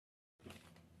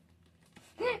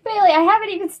Bailey, I haven't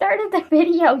even started the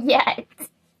video yet.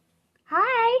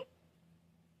 Hi.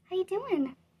 How you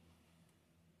doing?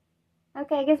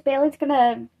 Okay, I guess Bailey's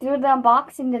gonna do the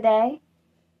unboxing today.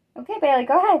 Okay, Bailey,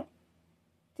 go ahead.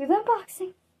 Do the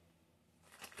unboxing.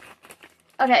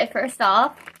 Okay, first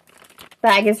off,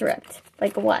 bag is ripped.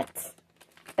 Like what?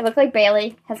 It looked like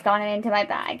Bailey has gone into my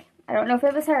bag. I don't know if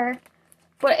it was her,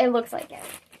 but it looks like it.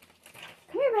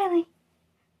 Come here, Bailey.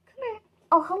 Come here.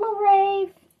 Oh, hello,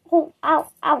 Rave. Oh, ow,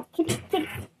 ow, kitty, kitty.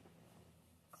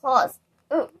 Claws.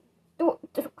 Oh, oh,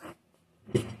 oh.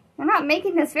 We're not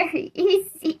making this very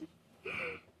easy.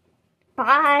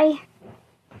 Bye.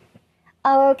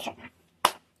 Okay.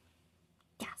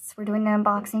 Yes, we're doing an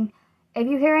unboxing. If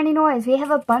you hear any noise, we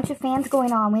have a bunch of fans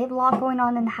going on. We have a lot going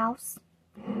on in the house.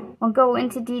 Won't go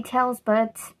into details,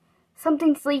 but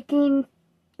something's leaking.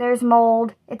 There's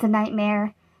mold. It's a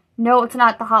nightmare. No, it's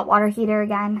not the hot water heater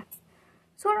again.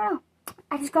 So I don't know.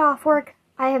 I just got off work.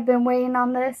 I have been waiting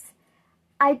on this.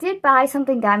 I did buy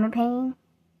something diamond painting,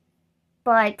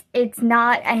 but it's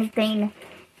not anything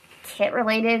kit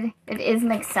related. It is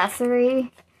an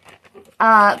accessory.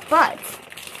 But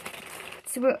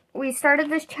so we started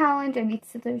this challenge, and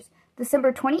so there's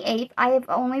December 28th. I have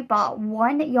only bought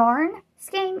one yarn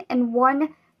skein and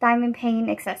one diamond painting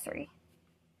accessory.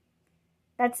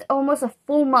 That's almost a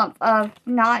full month of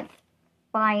not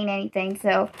buying anything,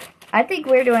 so I think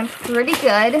we're doing pretty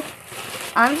good.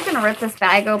 I'm just gonna rip this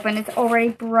bag open. It's already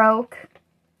broke.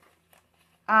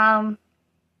 I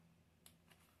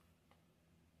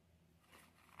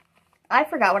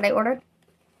forgot what I ordered.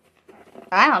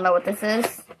 I don't know what this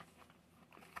is.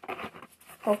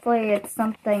 Hopefully it's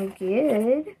something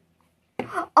good.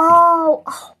 Oh,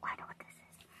 I know what this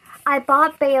is. I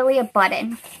bought Bailey a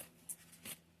button.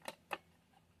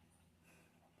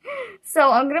 So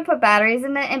I'm going to put batteries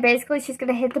in it, and basically she's going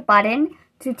to hit the button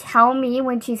to tell me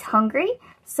when she's hungry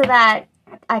so that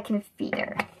I can feed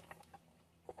her.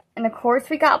 And of course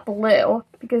we got blue,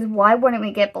 because why wouldn't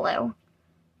we get blue?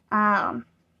 I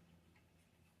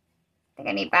think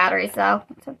I need batteries though.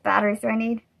 What batteries do I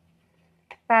need?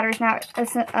 Batteries now,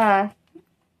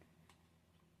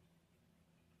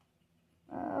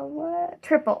 what?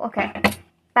 Triple, okay.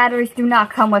 Batteries do not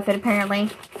come with it apparently.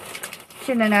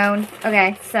 Shouldn't have known.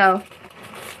 Okay, so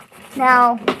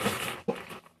now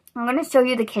I'm going to show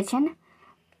you the kitchen,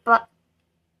 but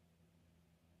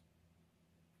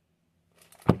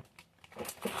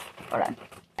hold on.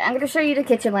 I'm going to show you the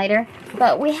kitchen later,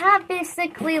 but we have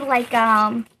basically like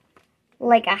a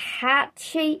hat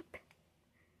shape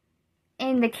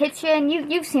in the kitchen.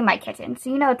 You've seen my kitchen, so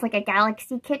you know it's like a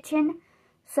galaxy kitchen.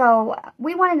 So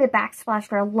we wanted a backsplash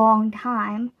for a long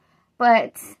time,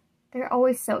 but they're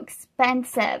always so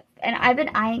expensive, and I've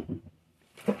been eyeing.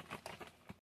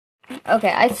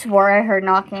 Okay, I swore I heard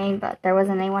knocking, but there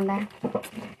wasn't anyone there.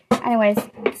 Anyways,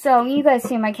 so you guys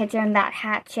see my kitchen, that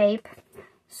hat shape.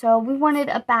 So we wanted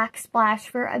a backsplash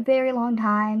for a very long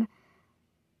time.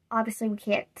 Obviously, we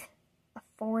can't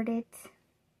afford it.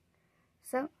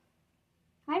 So,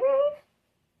 hi, Rave.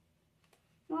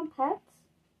 You want pets?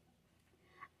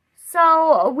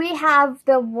 So we have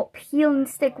the peel and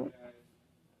stick.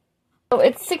 So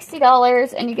it's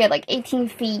 $60 and you get like 18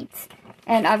 feet.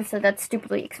 And obviously that's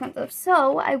stupidly expensive.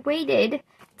 So I waited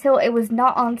till it was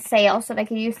not on sale so that I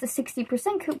could use the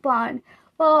 60% coupon.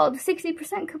 Well, the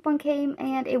 60% coupon came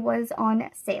and it was on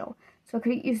sale. So I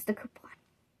couldn't use the coupon.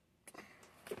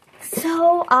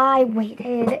 So I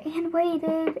waited and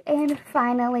waited, and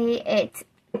finally it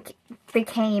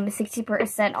became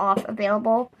 60% off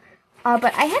available.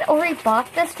 But I had already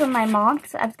bought this from my mom,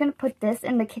 so I was going to put this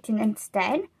in the kitchen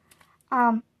instead.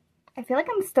 I feel like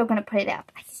I'm still going to put it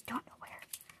up. I just don't know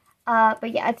where.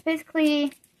 But yeah, it's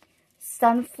basically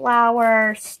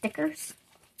sunflower stickers,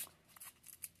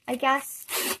 I guess.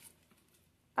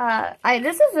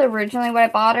 This is originally what I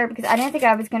bought her because I didn't think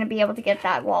I was going to be able to get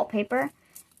that wallpaper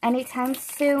anytime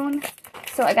soon.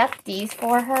 So I got these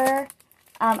for her.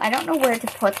 I don't know where to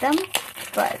put them,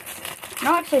 but I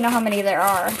don't actually know how many there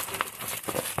are.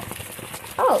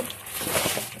 Oh.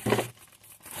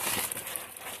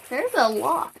 There's a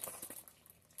lot.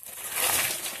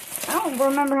 I don't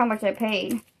remember how much I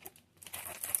paid.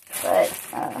 But,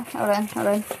 hold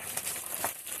on.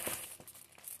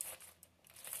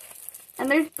 And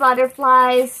there's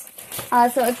butterflies.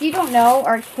 So if you don't know,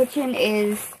 our kitchen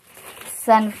is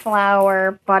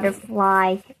sunflower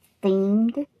butterfly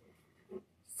themed.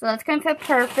 So that's going to fit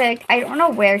perfect. I don't know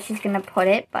where she's going to put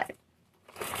it, but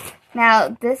now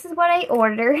this is what I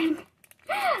ordered.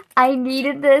 I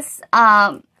needed this.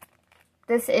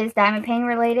 This is diamond painting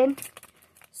related.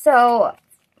 So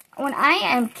when I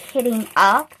am kitting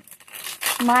up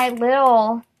my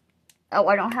little Oh,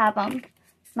 I don't have them.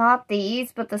 Not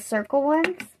these, but the circle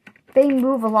ones. They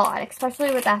move a lot,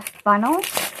 especially with that funnel.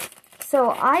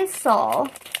 So I saw,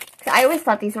 I always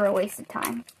thought these were a waste of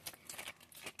time.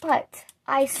 But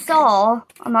I saw,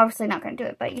 I'm obviously not going to do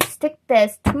it, but you stick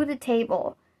this to the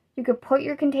table. You could put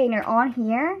your container on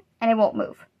here and it won't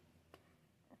move.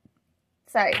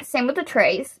 Sorry, same with the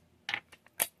trays.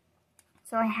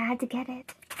 So I had to get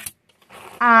it.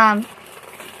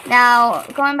 Now,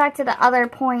 going back to the other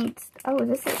point. Oh,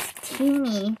 this is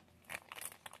teeny.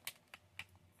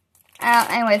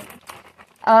 Anyways,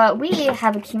 we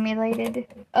have accumulated.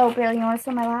 Oh, Bailey, you want to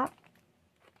sit on my lap?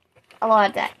 A lot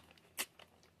of debt.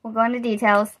 We'll go into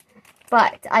details.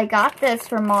 But I got this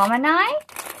for Mom and I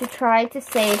to try to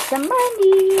save some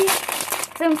money.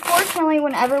 So unfortunately,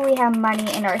 whenever we have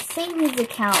money in our savings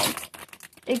account,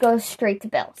 it goes straight to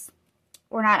bills.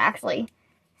 We're not actually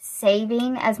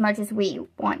saving as much as we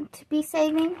want to be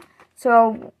saving.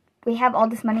 So we have all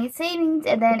this money in savings,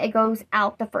 and then it goes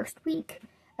out the first week.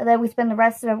 And then we spend the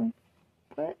rest of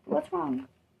the... What's wrong?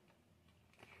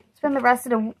 Spend the rest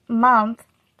of the month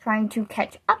trying to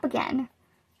catch up again.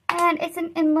 And it's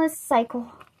an endless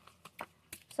cycle.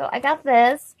 So I got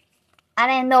this. I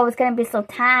didn't know it was going to be so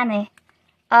tiny.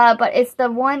 But it's the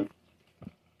one...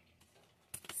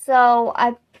 So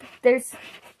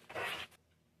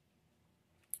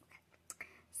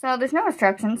there's no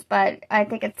instructions, but I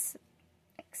think it's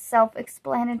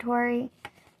self-explanatory.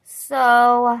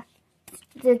 So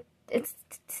it's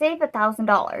save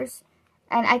 $1,000,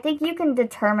 and I think you can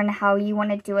determine how you want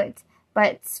to do it, but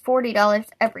it's $40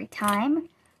 every time.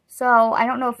 So I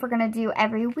don't know if we're gonna do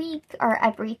every week or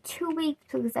every 2 weeks,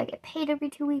 because I get paid every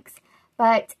 2 weeks.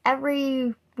 But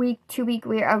every week, 2 week,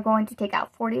 we are going to take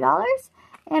out $40,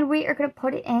 and we are gonna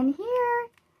put it in here,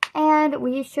 and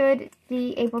we should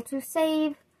be able to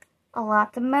save a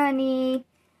lot of money.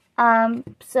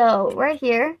 So right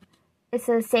here it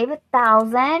says save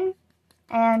 1,000,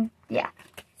 and yeah,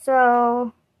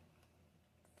 so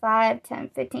 5, 10,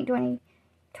 15, 20,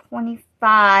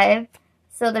 25.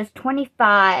 So there's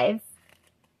 25.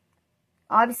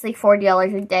 Obviously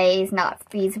 $40 a day is not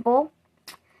feasible,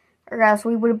 or else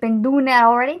we would have been doing that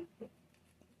already.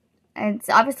 And it's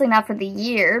obviously not for the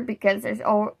year because there's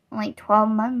only 12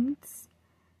 months.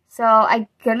 So I'm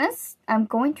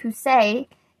going to say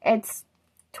it's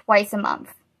twice a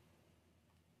month.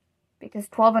 Because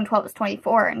 12 and 12 is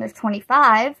 24, and there's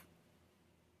 25.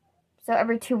 So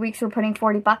every 2 weeks we're putting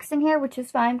 $40 in here, which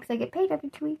is fine because I get paid every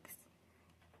 2 weeks.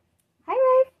 Hi,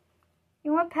 Ray.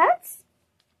 You want pets?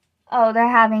 Oh, they're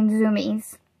having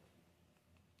zoomies.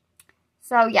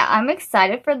 So yeah, I'm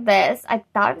excited for this. I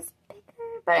thought it was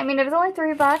bigger, but I mean, it was only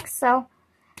 $3, so...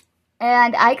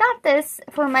 And I got this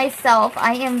for myself.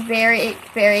 I am very,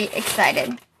 very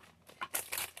excited.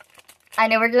 I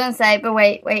know what you're going to say, but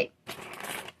wait.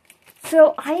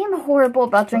 So, I am horrible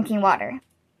about drinking water.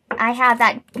 I have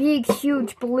that big,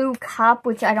 huge blue cup,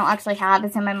 which I don't actually have.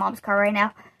 It's in my mom's car right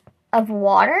now, of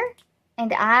water.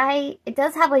 And it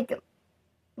does have, like,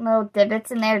 little divots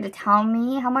in there to tell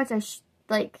me how much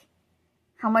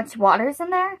how much water's in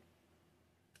there.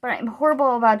 But I'm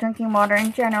horrible about drinking water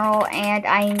in general, and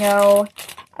I know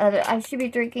that I should be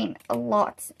drinking a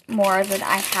lot more than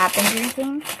I have been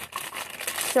drinking.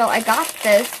 So I got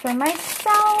this for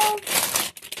myself.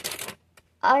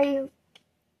 I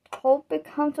hope it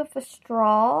comes with a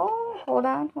straw. Hold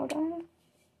on.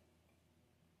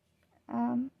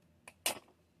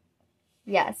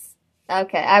 Yes.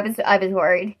 Okay, I was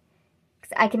worried.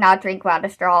 'Cause I cannot drink without a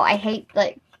straw. I hate,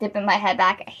 dipping my head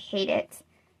back. I hate it.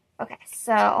 Okay,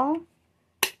 so,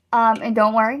 and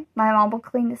don't worry, my mom will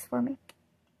clean this for me,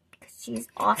 because she's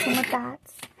awesome with that.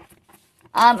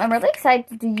 I'm really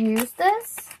excited to use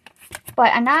this,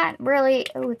 but I'm not really,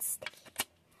 it's sticky.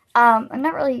 I'm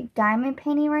not really diamond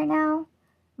painting right now,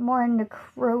 I'm more into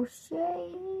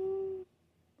crocheting.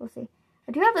 We'll see.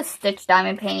 I do have the stitch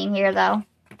diamond painting here, though.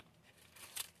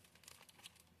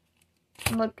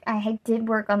 Look, I did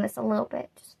work on this a little bit,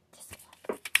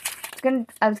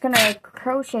 I was gonna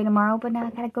crochet tomorrow, but now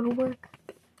I gotta go to work.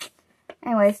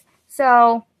 Anyways,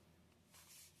 so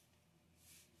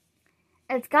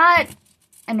it's got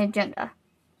an agenda,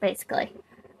 basically.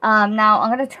 Now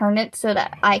I'm gonna turn it so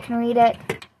that I can read it.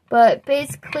 But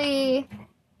basically,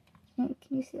 can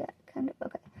you see that? Kind of,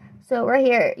 okay. So right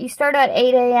here, you start at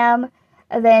 8 a.m.,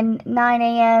 and then 9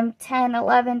 a.m., 10,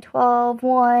 11, 12,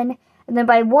 1, and then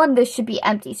by 1 this should be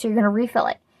empty, so you're gonna refill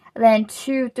it. And then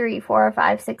 2, 3, 4,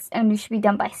 5, 6, and you should be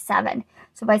done by 7.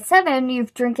 So by 7,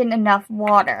 you've drinking enough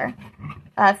water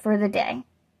for the day.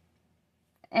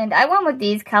 And I went with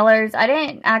these colors. I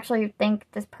didn't actually think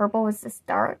this purple was this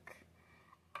dark.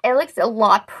 It looks a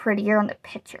lot prettier on the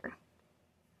picture.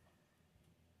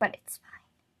 but it's fine.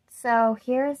 So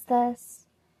here's this.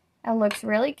 It looks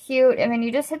really cute. And then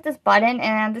you just hit this button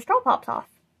and the straw pops off.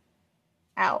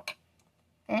 Out.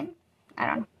 In? I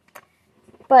don't know.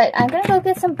 But I'm going to go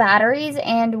get some batteries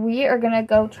and we are going to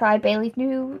go try Bailey's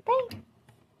new thing.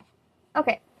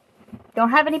 Okay. Don't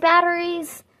have any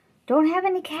batteries. Don't have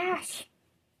any cash.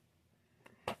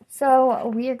 So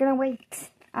we are going to wait.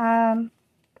 I'm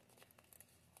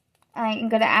going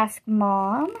to ask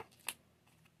Mom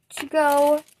to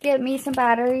go get me some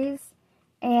batteries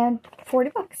and 40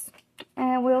 bucks.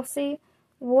 And we'll see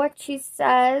what she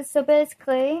says. So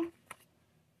basically,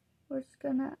 we're just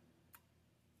gonna...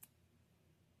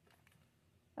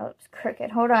 Oh, it's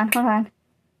crooked. Hold on, hold on.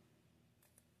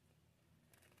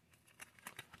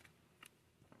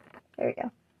 There we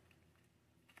go.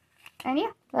 And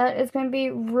yeah, that is gonna be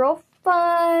real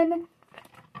fun.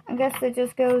 I guess it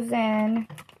just goes in.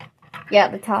 Yeah,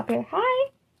 the top here.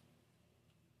 Hi.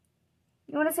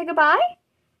 You want to say goodbye?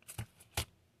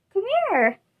 Come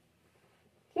here.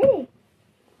 Kitty.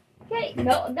 Kitty.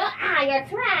 No, no. Ah, you're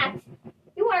trapped.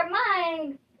 You are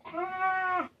mine.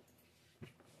 Ah.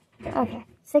 Okay.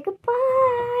 Say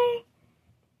goodbye.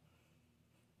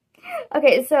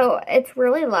 Okay, so it's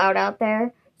really loud out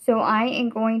there. So I am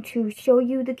going to show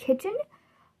you the kitchen.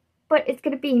 But it's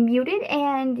going to be muted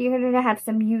and you're going to have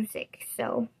some music.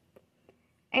 So.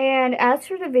 And as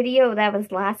for the video that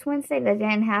was last Wednesday that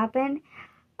didn't happen,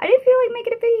 I didn't feel like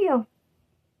making a video.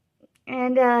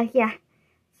 And, yeah.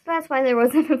 So that's why there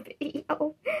wasn't a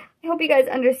video. I hope you guys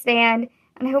understand.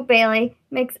 And I hope Bailey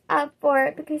makes up for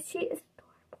it because she is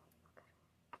adorable.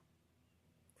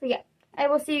 So, yeah. I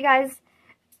will see you guys.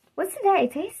 What's today?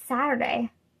 Today's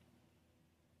Saturday.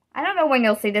 I don't know when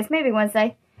you'll see this. Maybe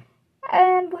Wednesday.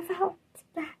 And without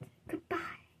that, goodbye.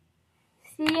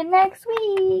 See you next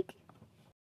week.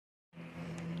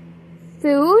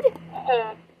 Food?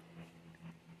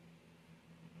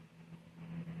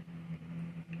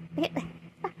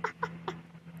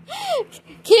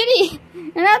 Kitty,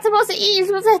 you're not supposed to eat. You're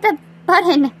supposed to hit the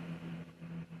button.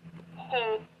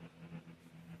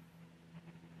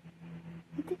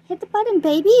 Hit the button,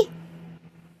 baby.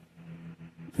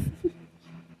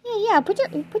 Yeah. Put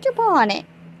your paw on it.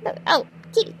 Oh,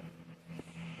 Kitty.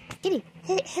 Kitty,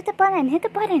 hit the button. Hit the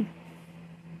button.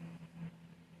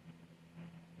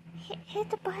 Hit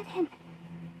the button.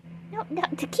 No,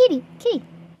 to Kitty. Kitty.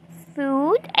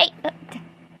 Food.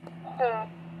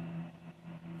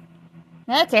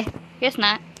 Okay, guess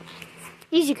not.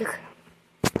 Easy cook.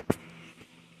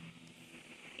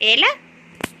 Ella?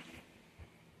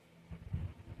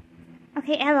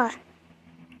 Okay, Ella.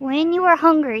 When you are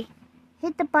hungry,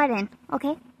 hit the button,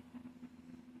 okay?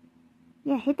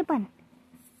 Yeah, hit the button.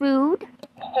 Food.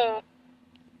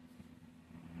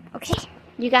 Okay,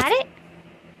 you got it?